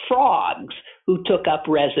of frogs who took up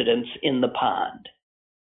residence in the pond.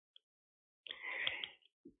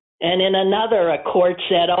 And in another, a court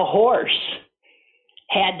said a horse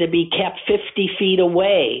had to be kept 50 feet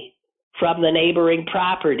away from the neighboring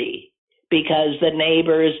property because the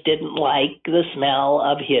neighbors didn't like the smell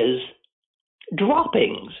of his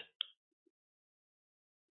droppings.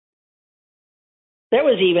 There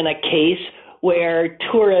was even a case where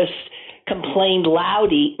tourists complained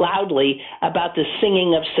loudly about the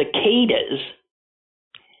singing of cicadas,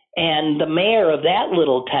 and the mayor of that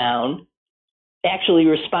little town actually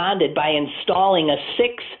responded by installing a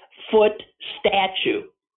 6-foot statue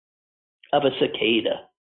of a cicada.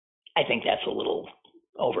 I think that's a little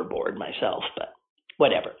overboard myself, but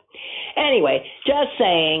whatever. Anyway, just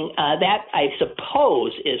saying that I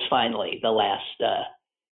suppose is finally the last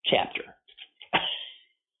chapter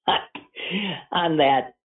on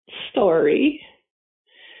that story.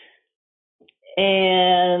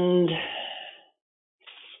 And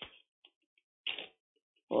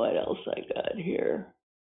what else I got here?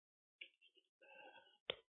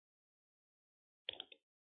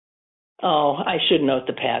 Oh, I should note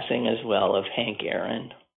the passing as well of Hank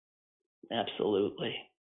Aaron. Absolutely.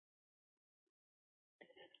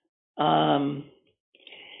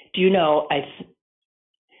 Do you know,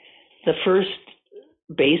 the first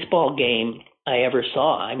baseball game I ever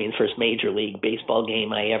saw, first Major League Baseball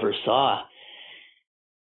game I ever saw,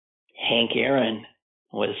 Hank Aaron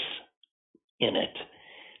was in it,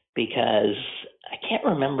 because I can't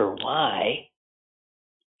remember why,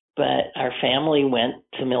 but our family went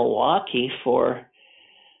to Milwaukee for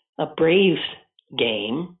a Braves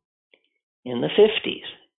game in the 50s.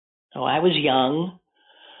 So I was young.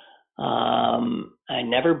 I'd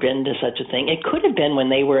never been to such a thing. It could have been when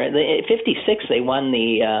they were in 56. They won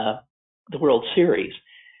the World Series,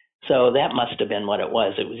 so that must have been what it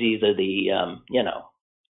was. It was either the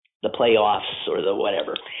playoffs or the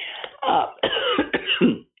whatever.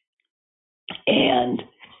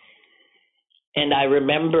 And I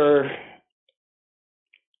remember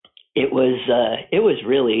it was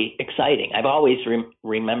really exciting. I've always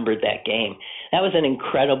remembered that game. That was an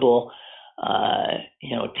incredible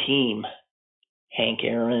team. Hank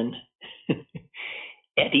Aaron,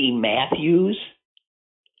 Eddie Matthews.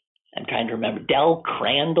 I'm trying to remember. Del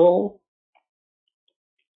Crandall,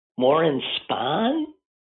 Warren Spahn,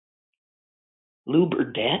 Lou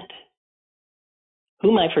Burdett.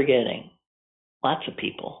 Who am I forgetting? Lots of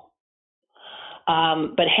people.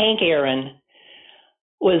 But Hank Aaron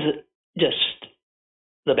was just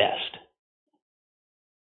the best.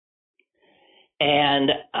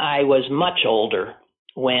 And I was much older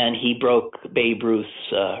when he broke Babe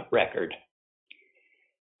Ruth's record.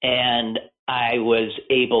 And I was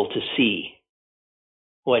able to see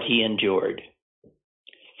what he endured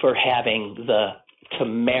for having the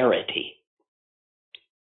temerity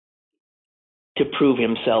to prove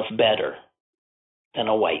himself better than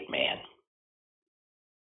a white man.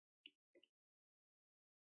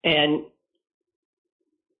 And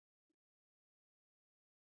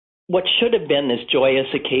what should have been this joyous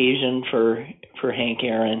occasion for Hank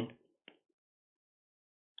Aaron,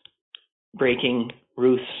 breaking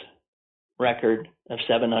Ruth's record of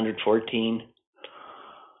 714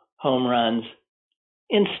 home runs,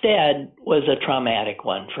 instead was a traumatic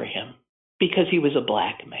one for him, because he was a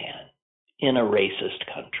black man in a racist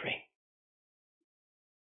country.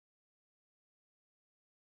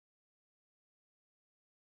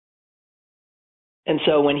 And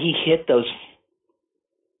so when he hit those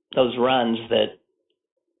runs that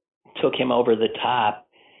took him over the top,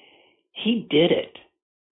 he did it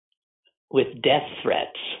with death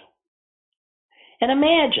threats. And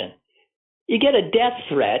imagine, you get a death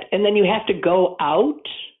threat and then you have to go out,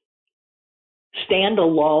 stand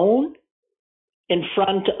alone in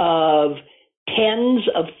front of tens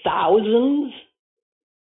of thousands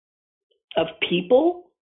of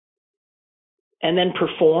people and then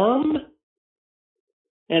perform.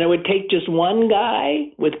 And it would take just one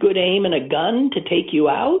guy with good aim and a gun to take you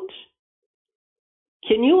out.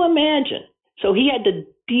 Can you imagine? So he had to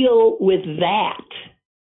deal with that.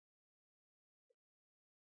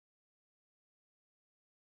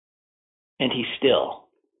 And he still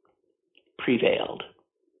prevailed.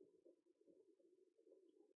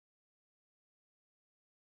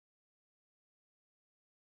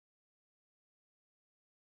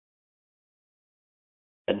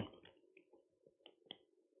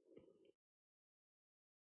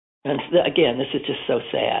 And again, this is just so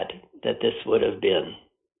sad that this would have been.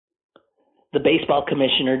 The baseball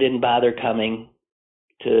commissioner didn't bother coming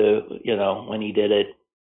to, when he did it.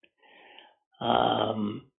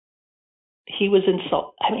 He was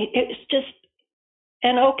insulted. It's just,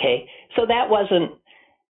 and okay, so that wasn't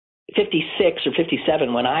 56 or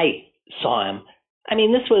 57 when I saw him.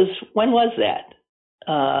 When was that?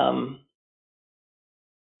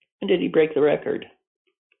 When did he break the record?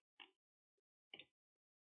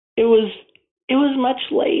 It was much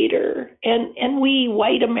later, and we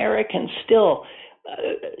white Americans still,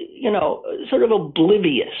 sort of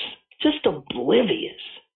oblivious, just oblivious.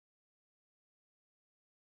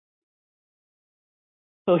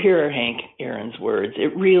 So here are Hank Aaron's words.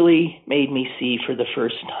 It really made me see for the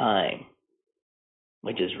first time,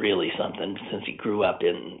 which is really something since he grew up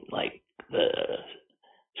in the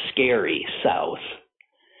scary South.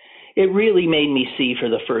 It really made me see for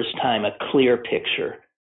the first time a clear picture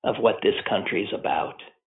of what this country's about.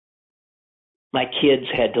 My kids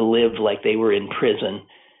had to live like they were in prison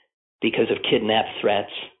because of kidnap threats.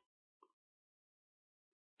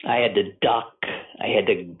 I had to duck. I had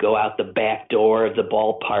to go out the back door of the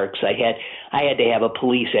ballparks. I had to have a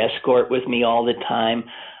police escort with me all the time.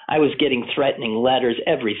 I was getting threatening letters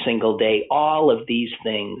every single day. All of these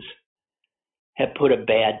things have put a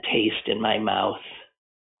bad taste in my mouth,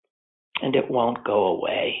 and it won't go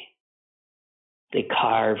away. They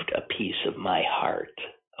carved a piece of my heart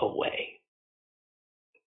away.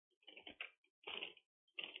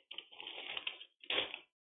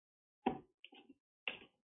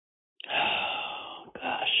 Oh,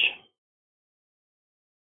 gosh.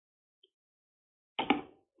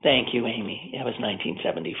 Thank you, Amy. It was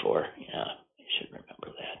 1974. Yeah, I should remember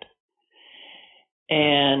that.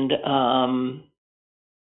 And,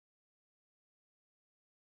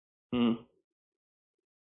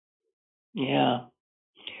 yeah.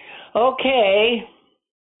 Okay.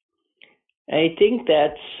 I think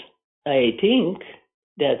that's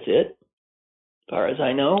it, as far as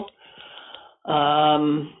I know.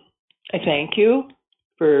 I thank you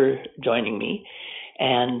for joining me,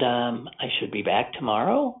 and I should be back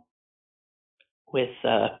tomorrow with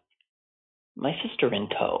my sister in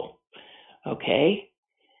tow. Okay?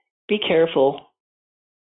 Be careful.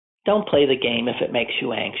 Don't play the game if it makes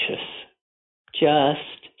you anxious. Just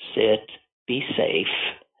sit. Be safe.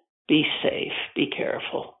 Be safe. Be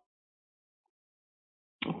careful.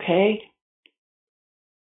 Okay?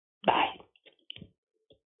 Bye.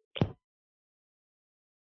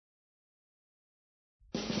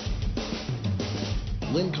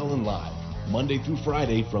 Lynn Cullen Live, Monday through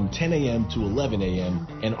Friday from 10 a.m. to 11 a.m.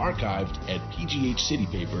 and archived at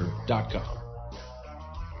pghcitypaper.com.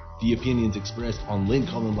 The opinions expressed on Lynn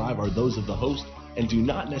Cullen Live are those of the host and do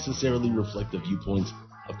not necessarily reflect the viewpoints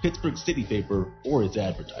of Pittsburgh City Paper or its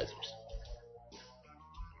advertisers.